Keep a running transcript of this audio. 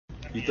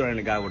You threatened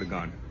a guy with a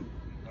gun.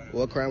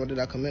 What crime did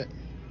I commit?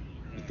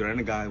 You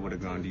threatened a guy with a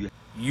gun.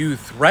 You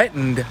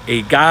threatened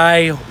a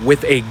guy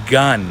with a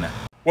gun.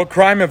 What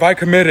crime have I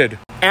committed?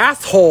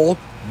 Asshole,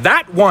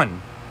 that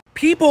one.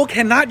 People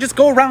cannot just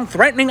go around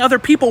threatening other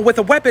people with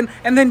a weapon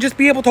and then just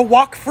be able to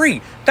walk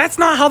free. That's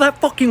not how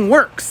that fucking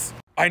works.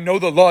 I know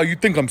the law, you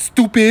think I'm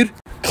stupid?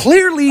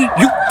 Clearly,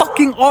 you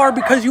fucking are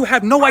because you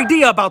have no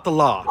idea about the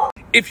law.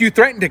 If you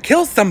threaten to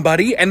kill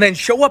somebody and then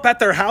show up at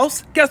their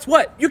house, guess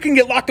what? You can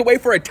get locked away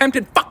for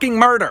attempted fucking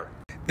murder.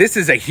 This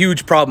is a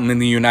huge problem in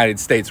the United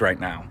States right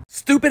now.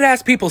 Stupid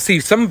ass people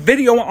see some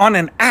video on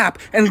an app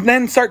and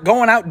then start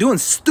going out doing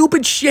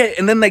stupid shit,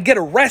 and then they get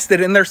arrested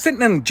and they're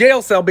sitting in a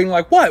jail cell being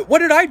like, what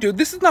did I do?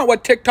 This is not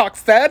what TikTok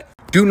said.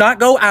 Do not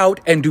go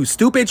out and do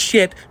stupid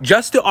shit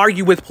just to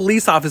argue with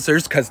police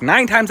officers, because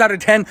 9 times out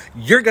of 10,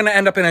 you're gonna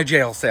end up in a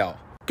jail cell.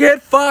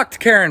 Get fucked,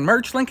 Karen.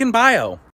 Merch link in bio.